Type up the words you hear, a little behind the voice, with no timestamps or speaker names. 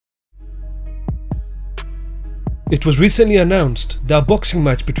It was recently announced that a boxing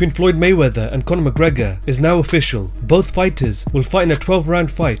match between Floyd Mayweather and Conor McGregor is now official. Both fighters will fight in a 12-round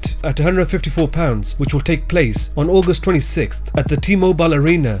fight at 154 pounds, which will take place on August 26th at the T-Mobile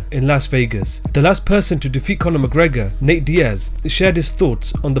Arena in Las Vegas. The last person to defeat Conor McGregor, Nate Diaz, shared his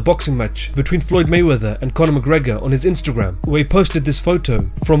thoughts on the boxing match between Floyd Mayweather and Conor McGregor on his Instagram, where he posted this photo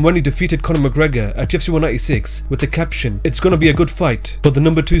from when he defeated Conor McGregor at UFC 196 with the caption, "It's gonna be a good fight for the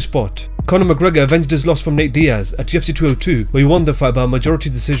number 2 spot." Conor McGregor avenged his loss from Nate Diaz at UFC 202, where he won the fight by a majority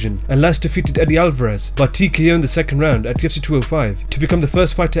decision, and last defeated Eddie Alvarez by TKO in the second round at UFC 205 to become the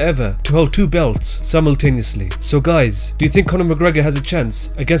first fighter ever to hold 2 belts simultaneously. So guys, do you think Conor McGregor has a chance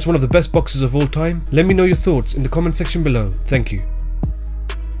against one of the best boxers of all time? Let me know your thoughts in the comment section below. Thank you.